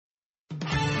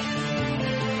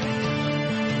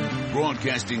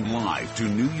Broadcasting live to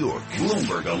New York,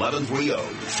 Bloomberg 1130.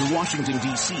 To Washington,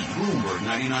 D.C., Bloomberg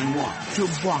 99.1. To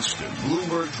Boston,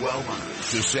 Bloomberg 1200.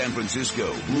 To San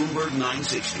Francisco, Bloomberg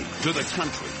 960. To the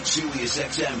country, Sirius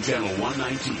XM Channel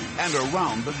 119. And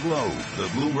around the globe, the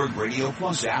Bloomberg Radio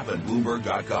Plus app at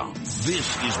Bloomberg.com.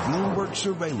 This is Bloomberg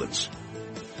Surveillance.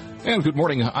 And good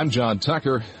morning. I'm John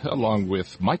Tucker, along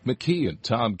with Mike McKee and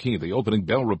Tom Keene. The opening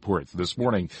bell report this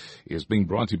morning is being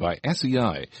brought to you by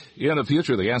SEI. In the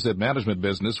future, the asset management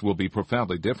business will be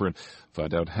profoundly different.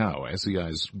 Find out how.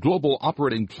 SEI's global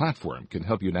operating platform can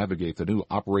help you navigate the new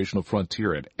operational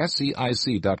frontier at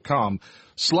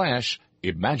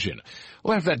SEIC.com/imagine.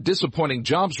 Well, after that disappointing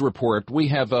jobs report, we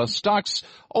have stocks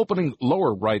opening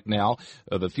lower right now.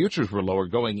 The futures were lower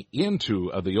going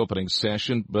into the opening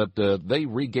session, but they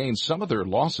regained some of their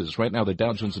losses. Right now, the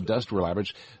Dow Jones Industrial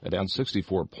Average down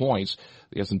 64 points.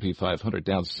 The S&P 500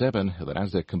 down 7. The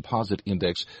Nasdaq Composite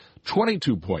Index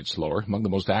 22 points lower. Among the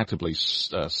most actively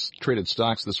traded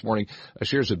stocks this morning,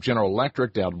 shares of General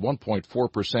Electric down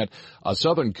 1.4%. A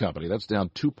Southern Company, that's down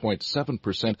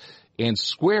 2.7%. And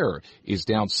Square is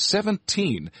down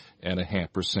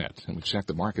 17.5%. And we check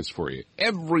the markets for you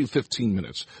every 15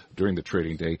 minutes during the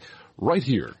trading day right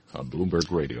here on Bloomberg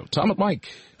Radio. Tom and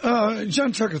Mike.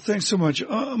 John Tucker, thanks so much.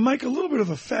 Mike, a little bit of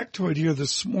a factoid here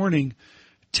this morning.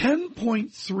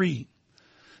 10.3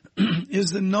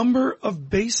 is the number of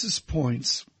basis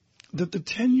points that the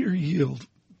 10-year yield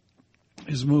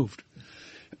is moved.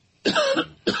 The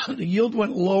yield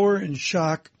went lower in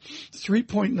shock,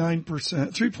 3.9%,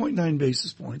 3.9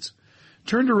 basis points,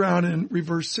 turned around and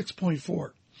reversed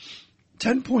 6.4.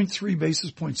 10.3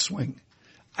 basis point swing.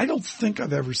 I don't think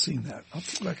I've ever seen that. I'll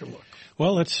see if I can look.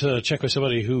 Well, let's check with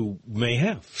somebody who may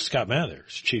have. Scott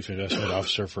Mathers, Chief Investment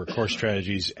Officer for Core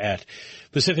Strategies at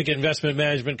Pacific Investment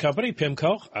Management Company,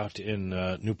 PIMCO, out in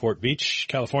Newport Beach,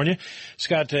 California.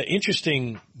 Scott,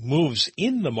 interesting moves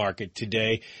in the market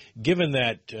today, given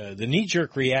that the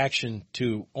knee-jerk reaction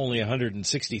to only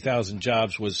 160,000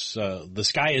 jobs was the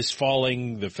sky is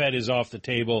falling, the Fed is off the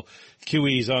table,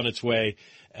 QE is on its way.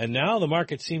 And now the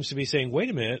market seems to be saying, wait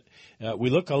a minute,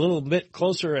 we look a little bit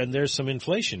closer and there's some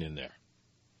inflation in there.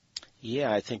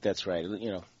 Yeah, I think that's right. You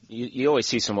know, you always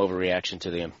see some overreaction to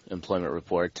the employment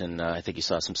report, and I think you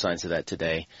saw some signs of that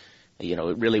today. You know,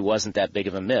 it really wasn't that big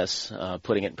of a miss.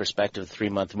 Putting it in perspective, the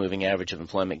 3-month moving average of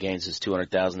employment gains is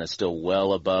 200,000. That's still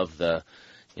well above the,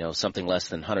 something less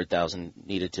than 100,000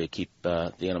 needed to keep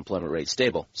the unemployment rate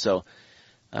stable. So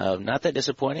not that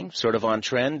disappointing, sort of on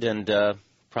trend, and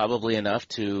probably enough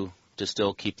to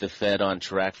still keep the Fed on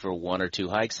track for 1 or 2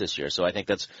 hikes this year. So I think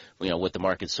that's, what the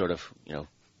market's sort of,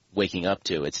 waking up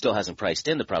to. It still hasn't priced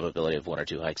in the probability of 1 or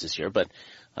 2 hikes this year, but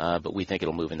we think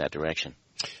it'll move in that direction.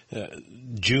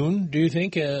 June, do you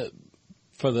think,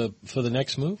 for the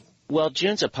next move? Well,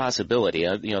 June's a possibility.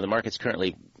 The market's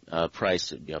currently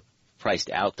priced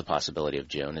out the possibility of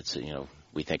June. It's,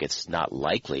 we think it's not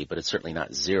likely, but it's certainly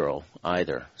not zero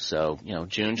either. So,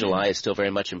 June, July is still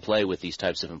very much in play with these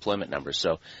types of employment numbers.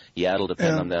 So, yeah, it'll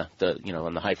depend on the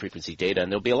on the high frequency data, and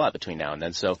there'll be a lot between now and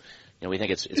then. So, we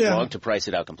think it's wrong to price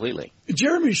it out completely.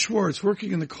 Jeremy Schwartz,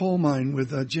 working in the coal mine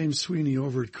with James Sweeney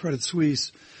over at Credit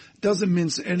Suisse, doesn't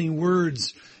mince any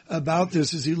words about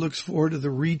this as he looks forward to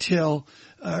the retail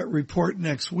report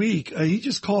next week. He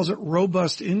just calls it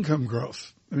robust income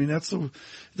growth. I mean, that's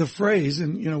the phrase,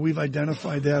 and, we've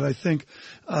identified that, I think,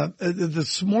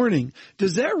 this morning.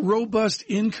 Does that robust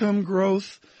income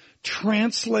growth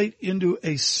translate into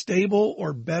a stable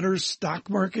or better stock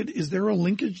market? Is there a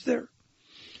linkage there?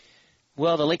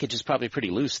 Well, the linkage is probably pretty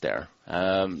loose there.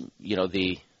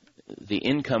 The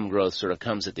income growth sort of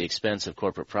comes at the expense of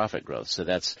corporate profit growth. So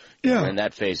that's we're in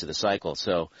that phase of the cycle.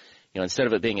 So, instead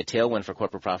of it being a tailwind for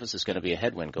corporate profits, it's going to be a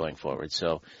headwind going forward.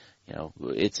 So,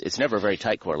 it's never a very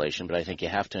tight correlation, but I think you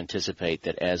have to anticipate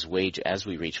that as we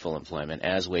reach full employment,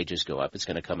 as wages go up, it's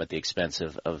going to come at the expense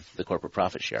of the corporate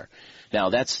profit share. Now,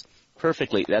 that's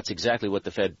exactly what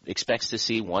the Fed expects to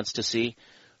see, wants to see.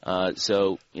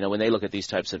 So, when they look at these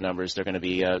types of numbers, they're going to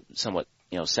be somewhat,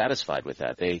 satisfied with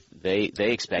that. They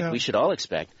expect, we should all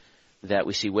expect, that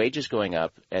we see wages going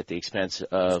up at the expense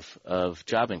of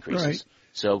job increases. Right.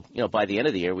 So, by the end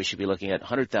of the year, we should be looking at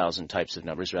 100,000 types of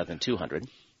numbers rather than 200.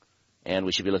 And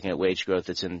we should be looking at wage growth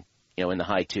that's in the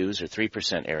high 2s or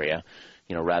 3% area,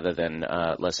 rather than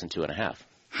less than 2.5%.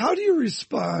 How do you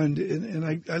respond, and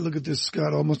I look at this,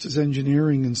 Scott, almost as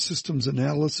engineering and systems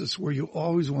analysis, where you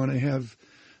always want to have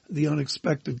the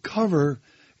unexpected cover.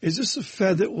 Is this a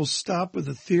Fed that will stop with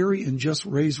a theory and just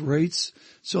raise rates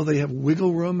so they have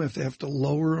wiggle room if they have to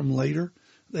lower them later?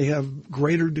 They have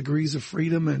greater degrees of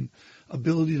freedom and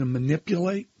ability to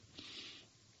manipulate?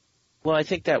 Well, I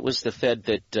think that was the Fed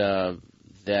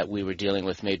that we were dealing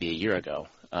with maybe a year ago,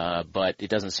 but it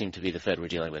doesn't seem to be the Fed we're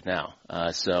dealing with now.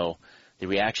 So the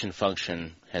reaction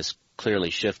function has clearly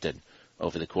shifted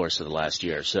over the course of the last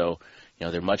year. So,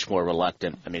 they're much more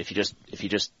reluctant. I mean, if you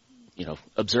just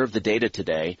observe the data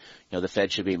today, the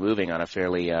Fed should be moving on a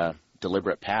fairly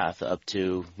deliberate path up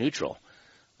to neutral.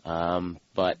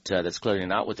 But that's clearly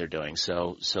not what they're doing.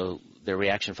 So their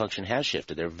reaction function has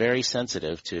shifted. They're very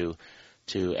sensitive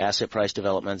to asset price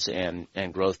developments and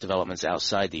growth developments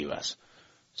outside the U.S.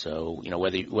 So,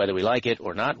 whether we like it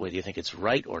or not, whether you think it's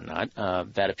right or not,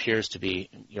 that appears to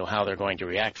be, how they're going to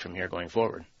react from here going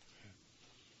forward.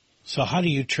 So how do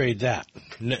you trade that,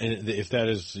 if that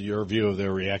is your view of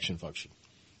their reaction function?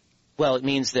 Well, it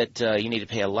means that you need to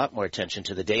pay a lot more attention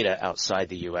to the data outside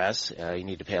the U.S. You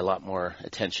need to pay a lot more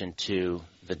attention to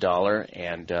the dollar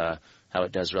and how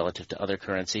it does relative to other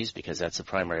currencies, because that's the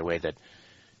primary way that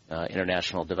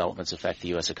international developments affect the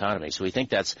U.S. economy. So we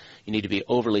think you need to be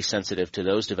overly sensitive to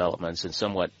those developments and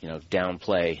somewhat,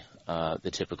 downplay the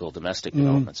typical domestic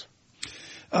developments.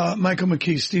 Michael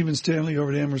McKee, Stephen Stanley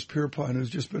over at Amherst Pierpont, who's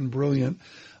just been brilliant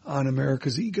on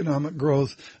America's economic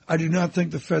growth. I do not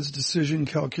think the Fed's decision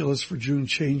calculus for June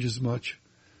changes much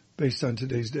based on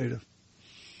today's data.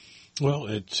 Well,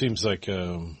 it seems like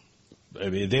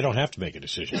they don't have to make a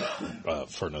decision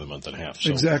for another month and a half.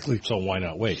 So, exactly. So why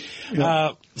not wait?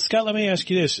 Yeah. Scott, let me ask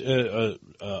you this.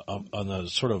 On the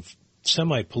sort of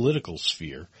semi-political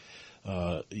sphere,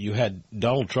 you had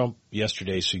Donald Trump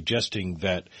yesterday suggesting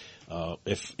that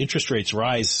if interest rates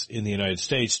rise in the United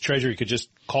States, Treasury could just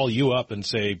call you up and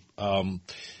say,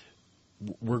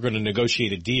 we're going to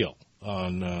negotiate a deal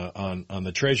on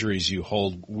the treasuries you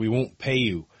hold. We won't pay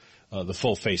you the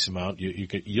full face amount.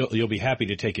 You'll be happy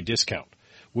to take a discount.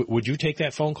 Would you take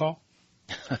that phone call?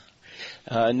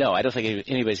 No, I don't think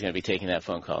anybody's going to be taking that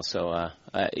phone call. So,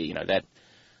 I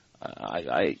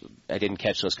didn't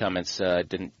catch those comments.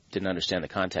 Didn't understand the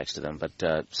context of them, but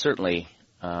certainly,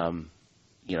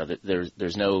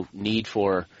 there's no need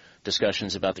for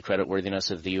discussions about the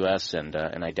creditworthiness of the U.S. and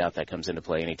I doubt that comes into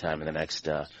play anytime in the next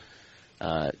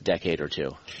decade or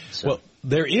two. So. Well,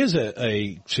 there is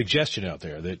a suggestion out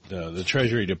there that the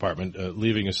Treasury Department,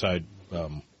 leaving aside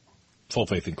full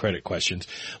faith and credit questions,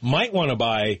 might want to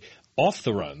buy off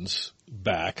the runs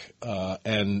back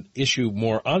and issue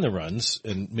more on the runs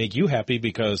and make you happy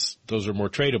because those are more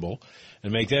tradable,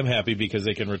 and make them happy because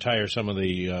they can retire some of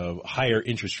the higher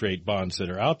interest rate bonds that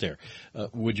are out there.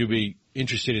 Would you be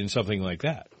interested in something like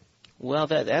that? Well,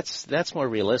 that's more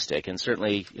realistic, and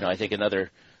certainly, I think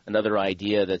another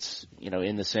idea that's,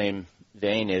 in the same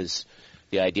vein is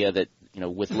the idea that,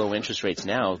 with low interest rates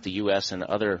now, the U.S. and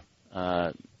other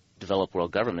developed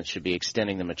world governments should be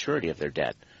extending the maturity of their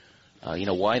debt.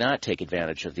 Why not take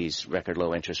advantage of these record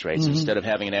low interest rates instead of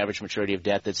having an average maturity of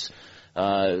debt that's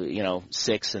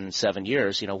 6 and 7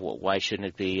 years? Why shouldn't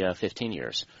it be 15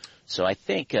 years? So I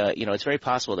think it's very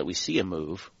possible that we see a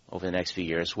move over the next few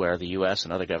years where the U.S.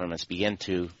 and other governments begin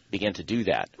to do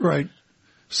that. Right.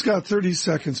 Scott, 30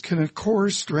 seconds. Can a core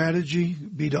strategy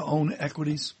be to own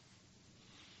equities?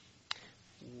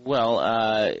 Well,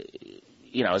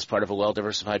 as part of a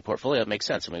well-diversified portfolio, it makes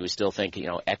sense. I mean, we still think,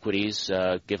 equities,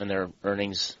 given their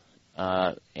earnings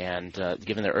and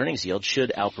given their earnings yield,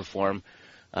 should outperform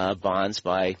bonds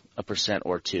by 1%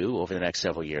 or 2% over the next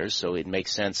several years. So it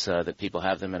makes sense that people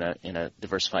have them in a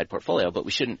diversified portfolio. But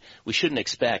we shouldn't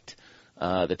expect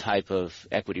the type of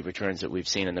equity returns that we've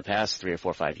seen in the past 3 or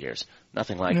 4 or 5 years.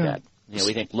 Nothing like that.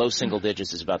 We think low single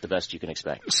digits is about the best you can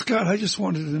expect. Scott, I just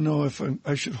wanted to know if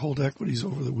I should hold equities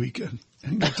over the weekend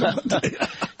and get to Monday.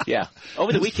 Yeah.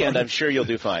 Over the weekend, I'm sure you'll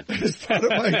do fine.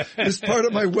 It's part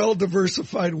of my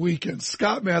well-diversified weekend.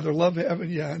 Scott Mather, love having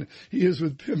you on. He is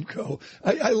with PIMCO.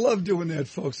 I love doing that,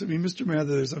 folks. I mean, Mr.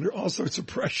 Mather is under all sorts of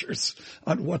pressures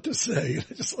on what to say.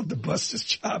 I just love to bust his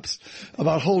chops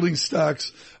about holding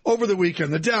stocks over the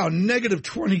weekend. The Dow, negative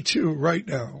 22 right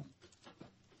now.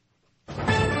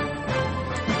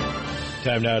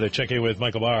 Time now to check in with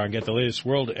Michael Barr and get the latest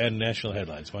world and national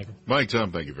headlines. Michael. Mike,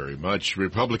 Tom, thank you very much.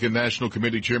 Republican National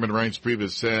Committee Chairman Reince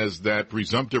Priebus says that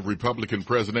presumptive Republican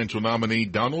presidential nominee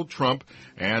Donald Trump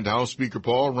and House Speaker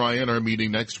Paul Ryan are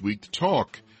meeting next week to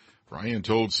talk. Ryan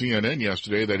told CNN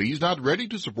yesterday that he's not ready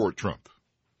to support Trump.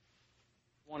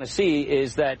 What I want to see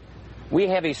is that we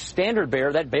have a standard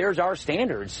bearer that bears our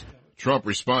standards. Trump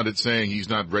responded saying he's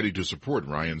not ready to support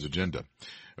Ryan's agenda.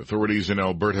 Authorities in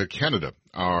Alberta, Canada,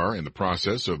 are in the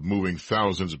process of moving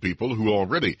thousands of people who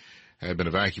already had been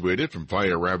evacuated from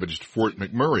fire-ravaged Fort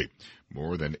McMurray.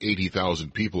 More than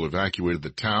 80,000 people evacuated the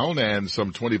town, and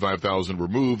some 25,000 were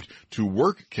moved to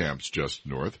work camps just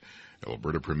north.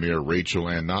 Alberta Premier Rachel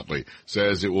Ann Notley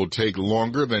says it will take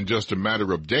longer than just a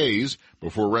matter of days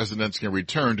before residents can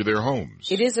return to their homes.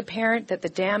 It is apparent that the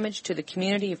damage to the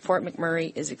community of Fort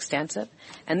McMurray is extensive,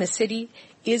 and the city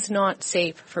is not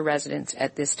safe for residents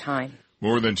at this time.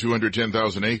 More than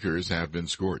 210,000 acres have been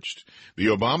scorched. The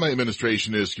Obama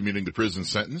administration is commuting the prison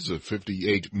sentence of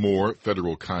 58 more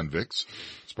federal convicts.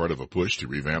 It's part of a push to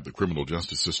revamp the criminal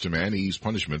justice system and ease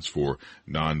punishments for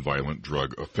nonviolent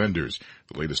drug offenders.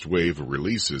 The latest wave of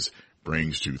releases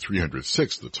brings to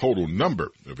 306 the total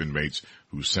number of inmates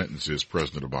whose sentences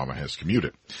President Obama has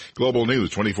commuted. Global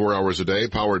News 24 hours a day,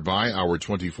 powered by our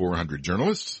 2,400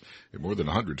 journalists in more than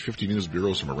 150 news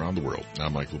bureaus from around the world.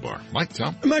 I'm Michael Barr. Mike,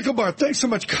 Tom. Michael Barr, thanks so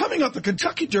much. Coming up, the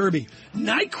Kentucky Derby.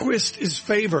 Nyquist is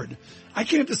favored. I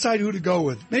can't decide who to go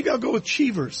with. Maybe I'll go with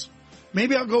Cheevers.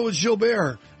 Maybe I'll go with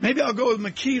Gilbert. Maybe I'll go with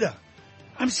Makita.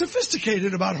 I'm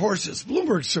sophisticated about horses.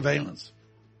 Bloomberg surveillance.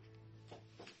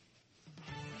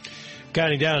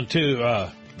 Counting down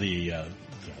to the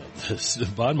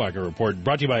bond market report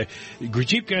brought to you by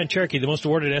Jeep Grand Cherokee, the most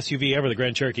awarded SUV ever. The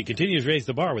Grand Cherokee continues to raise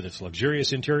the bar with its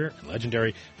luxurious interior and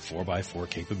legendary 4x4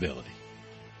 capability.